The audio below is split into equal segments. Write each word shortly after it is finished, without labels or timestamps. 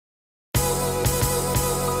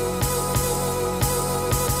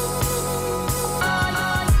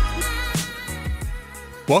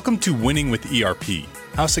Welcome to Winning with ERP,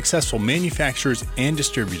 how successful manufacturers and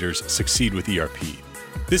distributors succeed with ERP.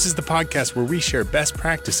 This is the podcast where we share best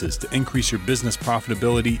practices to increase your business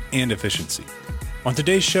profitability and efficiency. On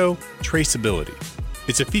today's show, traceability.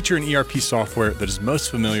 It's a feature in ERP software that is most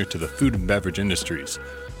familiar to the food and beverage industries,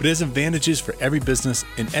 but it has advantages for every business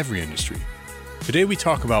in every industry. Today we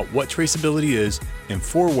talk about what traceability is and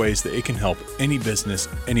 4 ways that it can help any business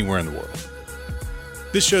anywhere in the world.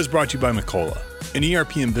 This show is brought to you by Macola, an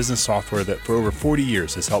ERP and business software that for over 40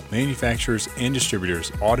 years has helped manufacturers and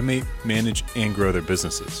distributors automate, manage, and grow their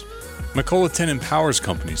businesses. Macola 10 empowers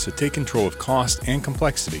companies to take control of cost and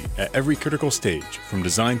complexity at every critical stage, from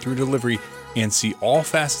design through delivery, and see all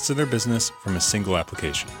facets of their business from a single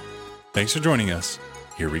application. Thanks for joining us.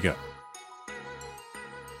 Here we go.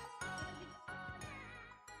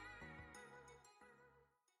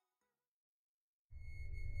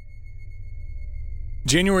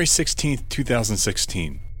 January 16th,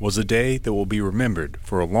 2016 was a day that will be remembered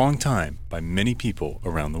for a long time by many people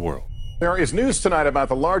around the world. There is news tonight about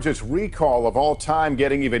the largest recall of all time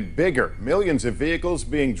getting even bigger. Millions of vehicles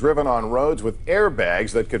being driven on roads with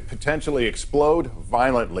airbags that could potentially explode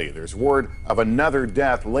violently. There's word of another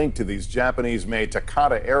death linked to these Japanese-made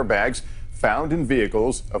Takata airbags found in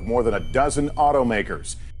vehicles of more than a dozen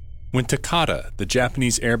automakers. When Takata, the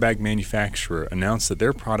Japanese airbag manufacturer, announced that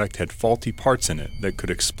their product had faulty parts in it that could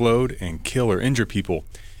explode and kill or injure people,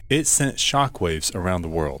 it sent shockwaves around the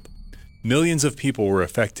world. Millions of people were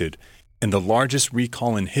affected, and the largest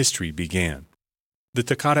recall in history began. The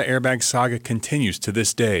Takata airbag saga continues to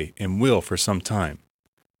this day and will for some time.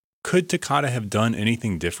 Could Takata have done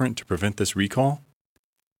anything different to prevent this recall?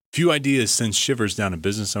 Few ideas send shivers down a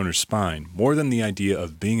business owner's spine more than the idea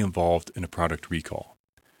of being involved in a product recall.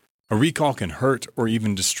 A recall can hurt or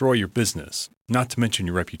even destroy your business, not to mention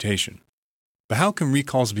your reputation. But how can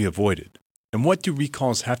recalls be avoided? And what do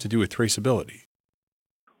recalls have to do with traceability?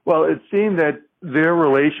 Well, it seemed that their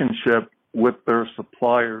relationship with their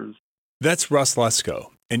suppliers. That's Russ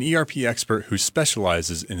Lesko, an ERP expert who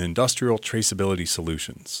specializes in industrial traceability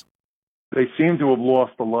solutions. They seem to have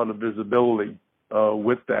lost a lot of visibility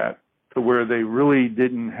with that, to where they really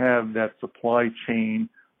didn't have that supply chain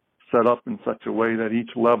set up in such a way that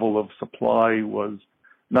each level of supply was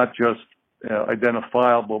not just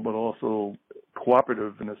identifiable, but also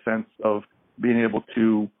cooperative in a sense of being able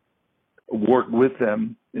to work with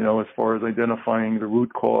them, as far as identifying the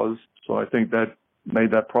root cause. So I think that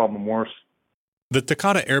made that problem worse. The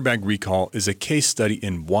Takata airbag recall is a case study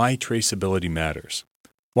in why traceability matters.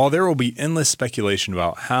 While there will be endless speculation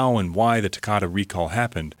about how and why the Takata recall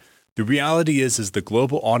happened, the reality is the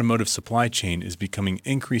global automotive supply chain is becoming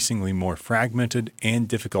increasingly more fragmented and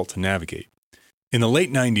difficult to navigate. In the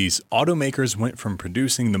late 90s, automakers went from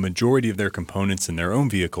producing the majority of their components in their own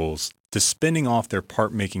vehicles to spinning off their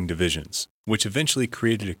part-making divisions, which eventually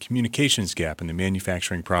created a communications gap in the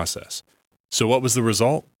manufacturing process. So what was the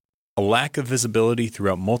result? A lack of visibility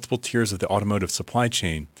throughout multiple tiers of the automotive supply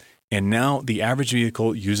chain, and now the average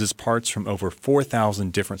vehicle uses parts from over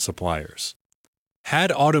 4,000 different suppliers.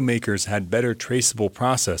 Had automakers had better traceable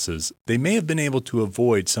processes, they may have been able to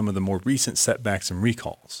avoid some of the more recent setbacks and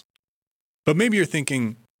recalls. But maybe you're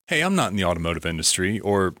thinking, hey, I'm not in the automotive industry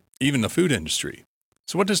or even the food industry.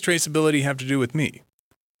 So what does traceability have to do with me?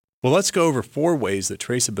 Well, let's go over 4 ways that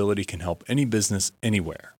traceability can help any business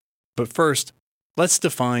anywhere. But first, let's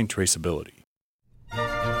define traceability.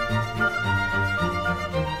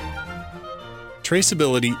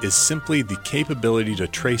 Traceability is simply the capability to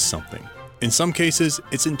trace something. In some cases,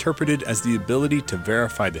 it's interpreted as the ability to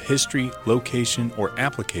verify the history, location, or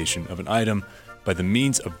application of an item by the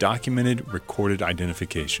means of documented, recorded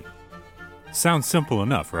identification. Sounds simple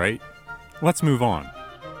enough, right? Let's move on.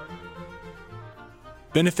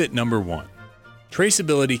 Benefit number 1.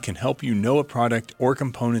 Traceability can help you know a product or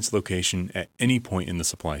component's location at any point in the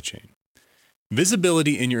supply chain.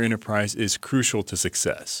 Visibility in your enterprise is crucial to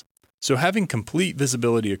success, so having complete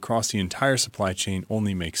visibility across the entire supply chain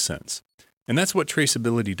only makes sense. And that's what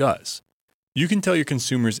traceability does. You can tell your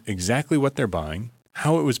consumers exactly what they're buying,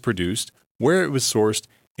 how it was produced, where it was sourced,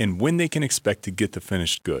 and when they can expect to get the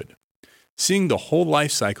finished good. Seeing the whole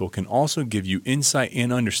life cycle can also give you insight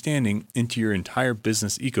and understanding into your entire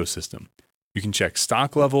business ecosystem. You can check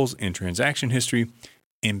stock levels and transaction history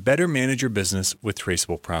and better manage your business with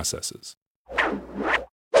traceable processes.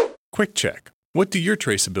 Quick check. What do your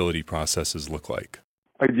traceability processes look like?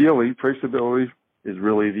 Ideally, traceability is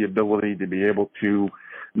really the ability to be able to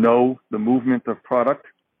know the movement of product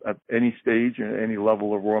at any stage and any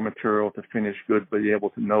level of raw material to finished good, but be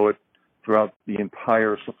able to know it throughout the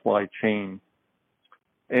entire supply chain.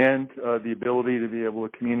 And the ability to be able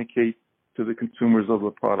to communicate to to the consumers of the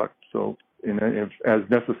product. So if as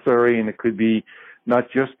necessary, and it could be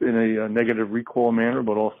not just in a negative recall manner,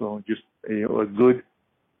 but also just a good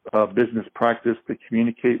business practice to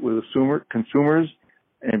communicate with consumers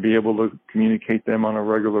and be able to communicate them on a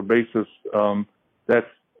regular basis. That's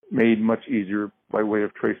made much easier by way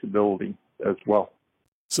of traceability as well.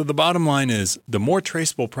 So the bottom line is, the more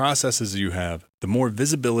traceable processes you have, the more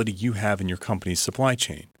visibility you have in your company's supply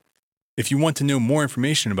chain. If you want to know more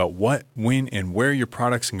information about what, when, and where your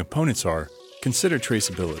products and components are, consider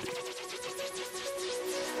traceability.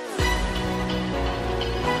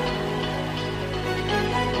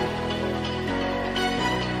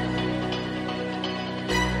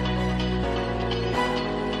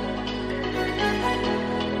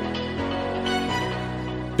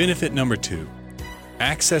 Benefit number 2.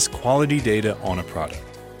 Access quality data on a product.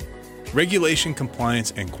 Regulation,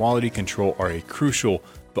 compliance, and quality control are a crucial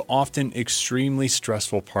but often extremely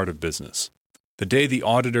stressful part of business. The day the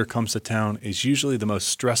auditor comes to town is usually the most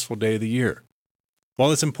stressful day of the year.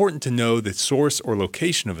 While it's important to know the source or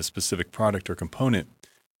location of a specific product or component,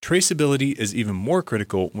 traceability is even more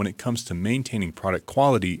critical when it comes to maintaining product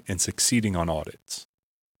quality and succeeding on audits.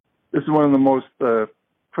 This is one of the most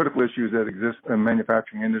critical issues that exist in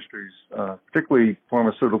manufacturing industries, particularly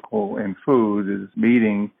pharmaceutical and food, is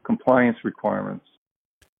meeting compliance requirements.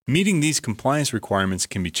 Meeting these compliance requirements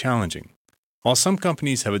can be challenging. While some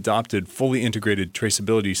companies have adopted fully integrated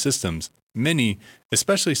traceability systems, many,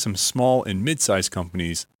 especially some small and mid-sized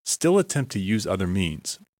companies, still attempt to use other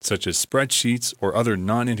means, such as spreadsheets or other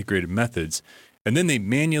non-integrated methods, and then they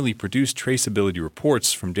manually produce traceability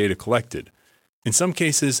reports from data collected. In some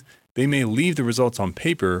cases, they may leave the results on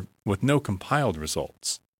paper with no compiled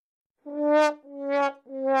results.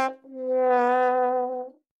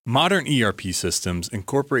 Modern ERP systems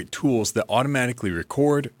incorporate tools that automatically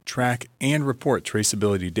record, track, and report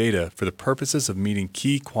traceability data for the purposes of meeting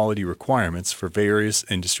key quality requirements for various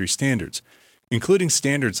industry standards, including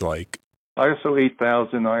standards like ISO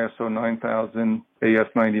 8000, ISO 9000, AS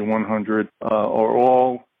 9100 are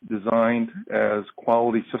all designed as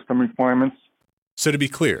quality system requirements. So to be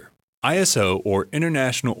clear, ISO, or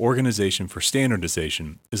International Organization for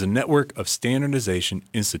Standardization, is a network of standardization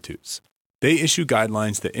institutes. They issue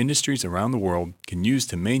guidelines that industries around the world can use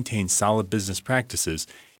to maintain solid business practices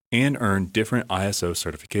and earn different ISO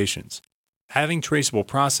certifications. Having traceable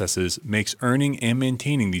processes makes earning and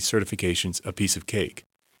maintaining these certifications a piece of cake.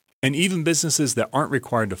 And even businesses that aren't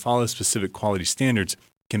required to follow specific quality standards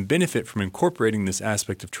can benefit from incorporating this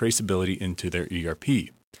aspect of traceability into their ERP.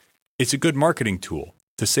 It's a good marketing tool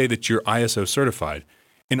to say that you're ISO certified,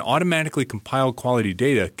 and automatically compiled quality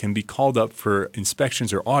data can be called up for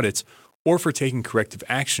inspections or audits, or for taking corrective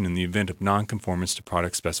action in the event of nonconformance to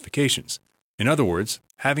product specifications. In other words,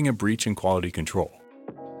 having a breach in quality control.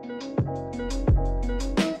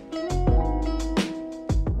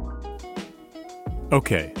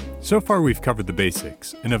 Okay, so far we've covered the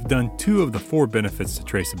basics and have done 2 of the 4 benefits to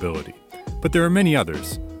traceability, but there are many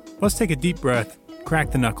others. Let's take a deep breath,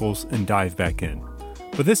 crack the knuckles, and dive back in.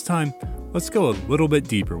 But this time, let's go a little bit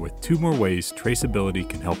deeper with 2 more ways traceability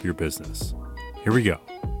can help your business. Here we go.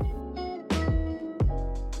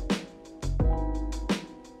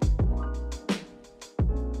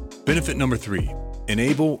 Benefit number 3,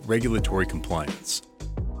 enable regulatory compliance.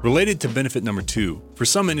 Related to benefit number 2, for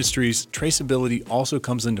some industries, traceability also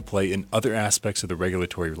comes into play in other aspects of the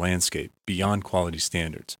regulatory landscape beyond quality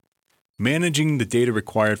standards. Managing the data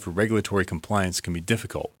required for regulatory compliance can be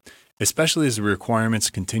difficult, especially as the requirements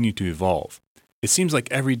continue to evolve. It seems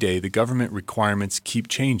like every day the government requirements keep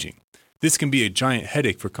changing. This can be a giant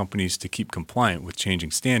headache for companies to keep compliant with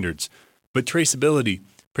changing standards, but traceability,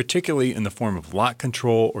 particularly in the form of lot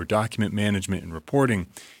control or document management and reporting,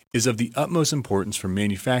 is of the utmost importance for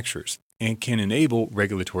manufacturers and can enable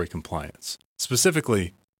regulatory compliance.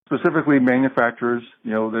 Specifically manufacturers,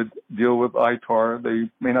 that deal with ITAR, they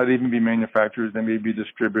may not even be manufacturers, they may be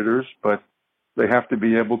distributors, but they have to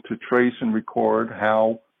be able to trace and record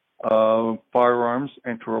how firearms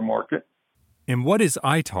enter a market. And what is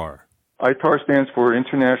ITAR? ITAR stands for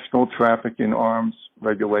International Traffic in Arms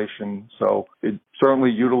Regulation, so it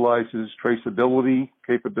certainly utilizes traceability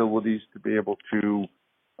capabilities to be able to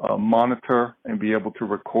monitor and be able to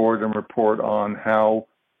record and report on how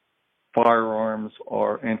firearms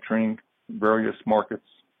are entering various markets.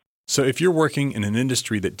 So if you're working in an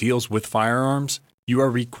industry that deals with firearms, you are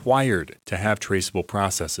required to have traceable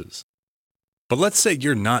processes. But let's say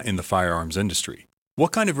you're not in the firearms industry.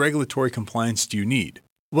 What kind of regulatory compliance do you need?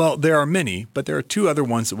 Well, there are many, but there are 2 other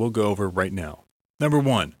ones that we'll go over right now. Number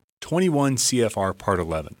 1, 21 CFR Part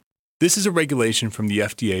 11. This is a regulation from the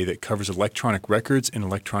FDA that covers electronic records and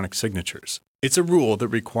electronic signatures. It's a rule that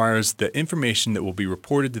requires that information that will be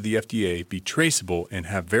reported to the FDA be traceable and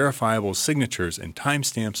have verifiable signatures and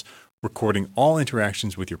timestamps recording all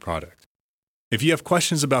interactions with your product. If you have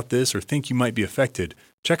questions about this or think you might be affected,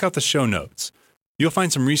 check out the show notes. You'll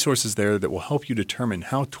find some resources there that will help you determine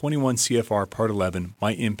how 21 CFR Part 11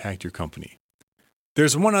 might impact your company.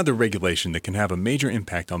 There's one other regulation that can have a major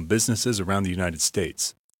impact on businesses around the United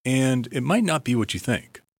States, and it might not be what you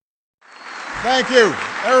think. Thank you.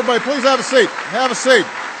 Everybody, please have a seat. Have a seat.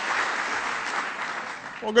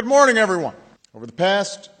 Well, good morning, everyone. Over the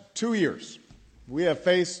past 2 years, we have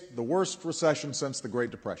faced the worst recession since the Great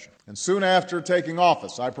Depression. And soon after taking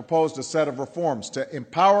office, I proposed a set of reforms to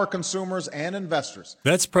empower consumers and investors.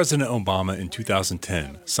 That's President Obama in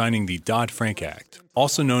 2010, signing the Dodd-Frank Act,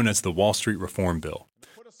 also known as the Wall Street Reform Bill.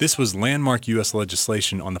 This was landmark U.S.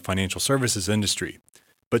 legislation on the financial services industry.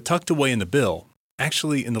 But tucked away in the bill,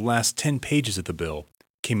 actually in the last 10 pages of the bill,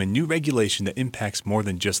 came a new regulation that impacts more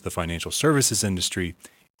than just the financial services industry.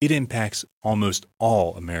 It impacts almost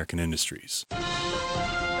all American industries.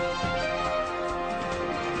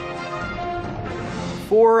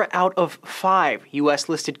 4 out of 5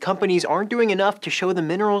 U.S.-listed companies aren't doing enough to show the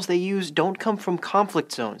minerals they use don't come from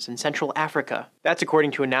conflict zones in Central Africa. That's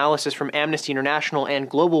according to analysis from Amnesty International and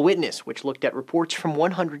Global Witness, which looked at reports from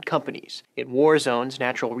 100 companies. In war zones,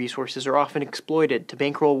 natural resources are often exploited to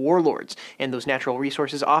bankroll warlords, and those natural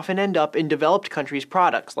resources often end up in developed countries'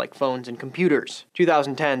 products like phones and computers.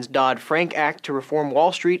 2010's Dodd-Frank Act to reform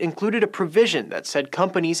Wall Street included a provision that said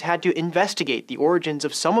companies had to investigate the origins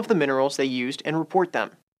of some of the minerals they used and report them.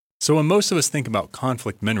 So when most of us think about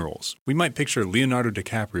conflict minerals, we might picture Leonardo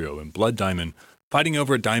DiCaprio in Blood Diamond fighting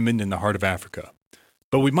over a diamond in the heart of Africa.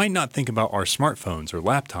 But we might not think about our smartphones or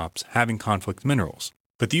laptops having conflict minerals.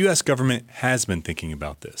 But the U.S. government has been thinking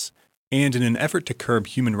about this. And in an effort to curb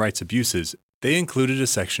human rights abuses, they included a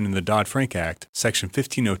section in the Dodd-Frank Act, Section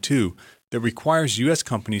 1502, that requires U.S.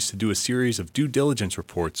 companies to do a series of due diligence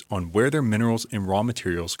reports on where their minerals and raw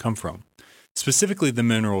materials come from. Specifically the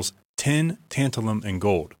minerals tin, tantalum, and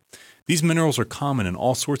gold. These minerals are common in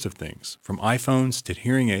all sorts of things, from iPhones to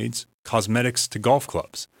hearing aids, cosmetics to golf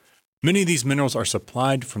clubs. Many of these minerals are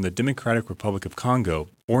supplied from the Democratic Republic of Congo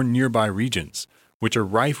or nearby regions, which are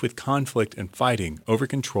rife with conflict and fighting over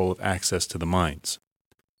control of access to the mines.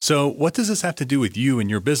 So, what does this have to do with you and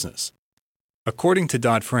your business? According to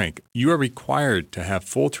Dodd-Frank, you are required to have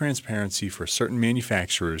full transparency for certain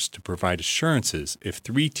manufacturers to provide assurances if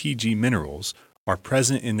 3TG minerals are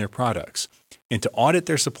present in their products, and to audit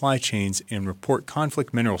their supply chains and report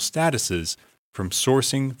conflict mineral statuses from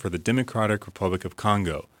sourcing for the Democratic Republic of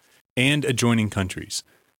Congo and adjoining countries.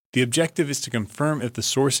 The objective is to confirm if the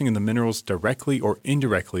sourcing of the minerals directly or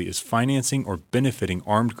indirectly is financing or benefiting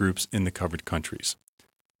armed groups in the covered countries.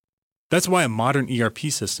 That's why a modern ERP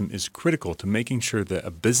system is critical to making sure that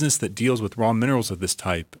a business that deals with raw minerals of this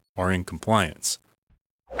type are in compliance.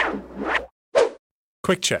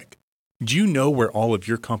 Quick check. Do you know where all of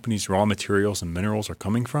your company's raw materials and minerals are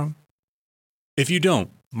coming from? If you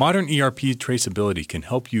don't, modern ERP traceability can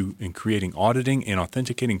help you in creating auditing and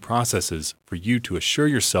authenticating processes for you to assure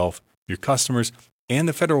yourself, your customers, and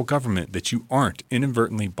the federal government that you aren't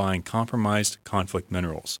inadvertently buying compromised conflict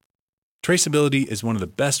minerals. Traceability is one of the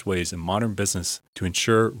best ways in modern business to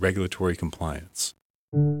ensure regulatory compliance.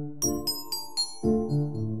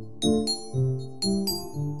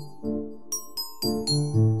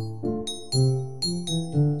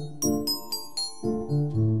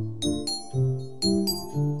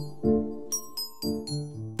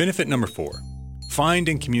 Benefit number 4, find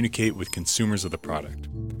and communicate with consumers of the product.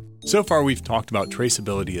 So far, we've talked about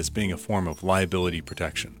traceability as being a form of liability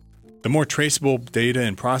protection. The more traceable data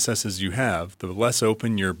and processes you have, the less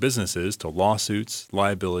open your business is to lawsuits,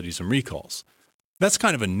 liabilities, and recalls. That's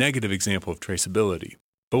kind of a negative example of traceability.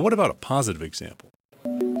 But what about a positive example?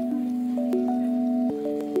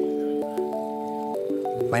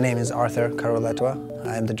 My name is Arthur Caroletua.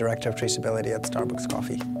 I am the Director of Traceability at Starbucks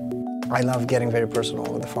Coffee. I love getting very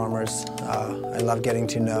personal with the farmers. I love getting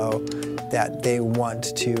to know that they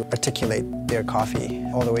want to articulate their coffee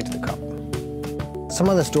all the way to the cup. Some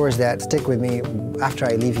of the stories that stick with me after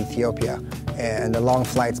I leave Ethiopia and the long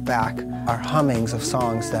flights back are hummings of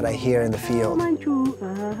songs that I hear in the field.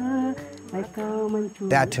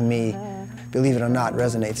 That to me, believe it or not,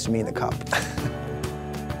 resonates to me in the cup.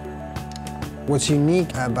 What's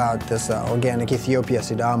unique about this organic Ethiopia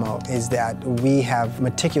Sidamo is that we have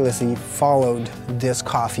meticulously followed this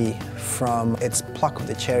coffee from its pluck of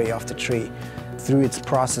the cherry off the tree, through its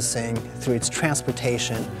processing, through its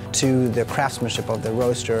transportation, to the craftsmanship of the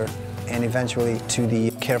roaster, and eventually to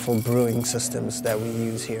the careful brewing systems that we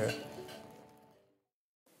use here.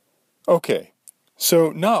 Okay,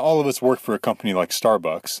 so not all of us work for a company like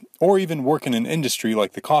Starbucks, or even work in an industry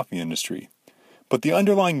like the coffee industry, but the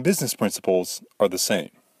underlying business principles are the same.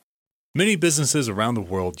 Many businesses around the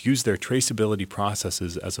world use their traceability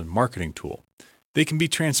processes as a marketing tool. They can be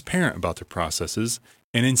transparent about their processes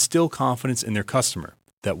and instill confidence in their customer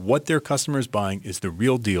that what their customer is buying is the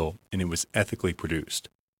real deal and it was ethically produced.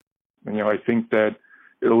 I think that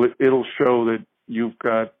it'll show that you've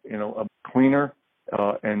got, a cleaner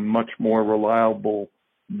and much more reliable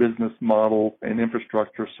business model and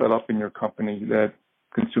infrastructure set up in your company that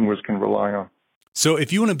consumers can rely on. So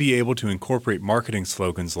if you want to be able to incorporate marketing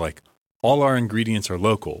slogans like all our ingredients are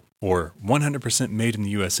local, or 100% made in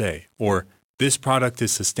the USA, or this product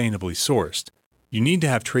is sustainably sourced, you need to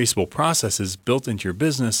have traceable processes built into your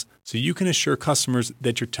business so you can assure customers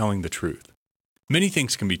that you're telling the truth. Many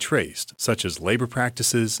things can be traced, such as labor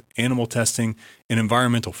practices, animal testing, and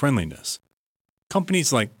environmental friendliness.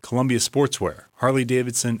 Companies like Columbia Sportswear,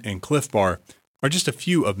 Harley-Davidson, and Cliff Bar are just a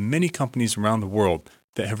few of many companies around the world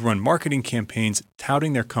that have run marketing campaigns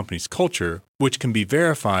touting their company's culture, which can be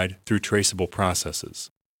verified through traceable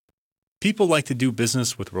processes. People like to do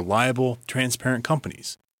business with reliable, transparent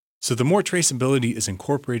companies. So the more traceability is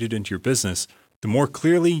incorporated into your business, the more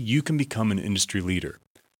clearly you can become an industry leader.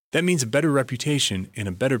 That means a better reputation and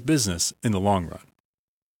a better business in the long run.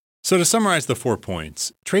 So to summarize the 4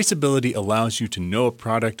 points, traceability allows you to know a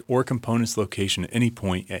product or component's location at any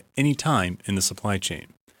point at any time in the supply chain.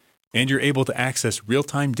 And you're able to access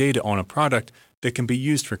real-time data on a product that can be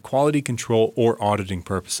used for quality control or auditing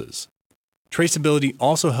purposes. Traceability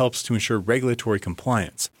also helps to ensure regulatory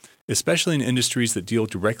compliance, especially in industries that deal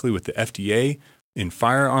directly with the FDA, in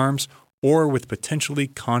firearms, or with potentially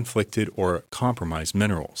conflicted or compromised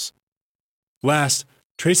minerals. Last,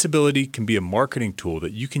 traceability can be a marketing tool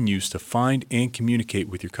that you can use to find and communicate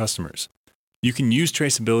with your customers. You can use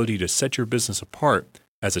traceability to set your business apart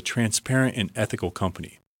as a transparent and ethical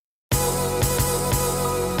company.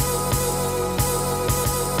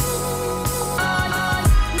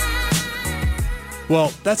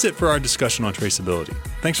 Well, that's it for our discussion on traceability.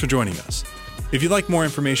 Thanks for joining us. If you'd like more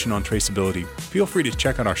information on traceability, feel free to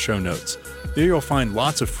check out our show notes. There you'll find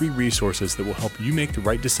lots of free resources that will help you make the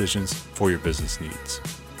right decisions for your business needs.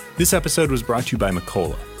 This episode was brought to you by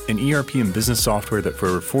Macola, an ERP and business software that for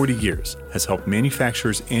over 40 years has helped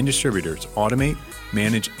manufacturers and distributors automate,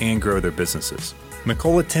 manage, and grow their businesses.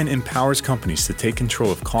 Macola 10 empowers companies to take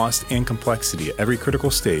control of cost and complexity at every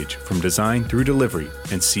critical stage, from design through delivery,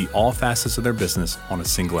 and see all facets of their business on a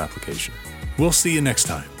single application. We'll see you next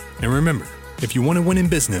time. And remember, if you want to win in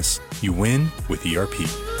business, you win with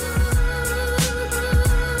ERP.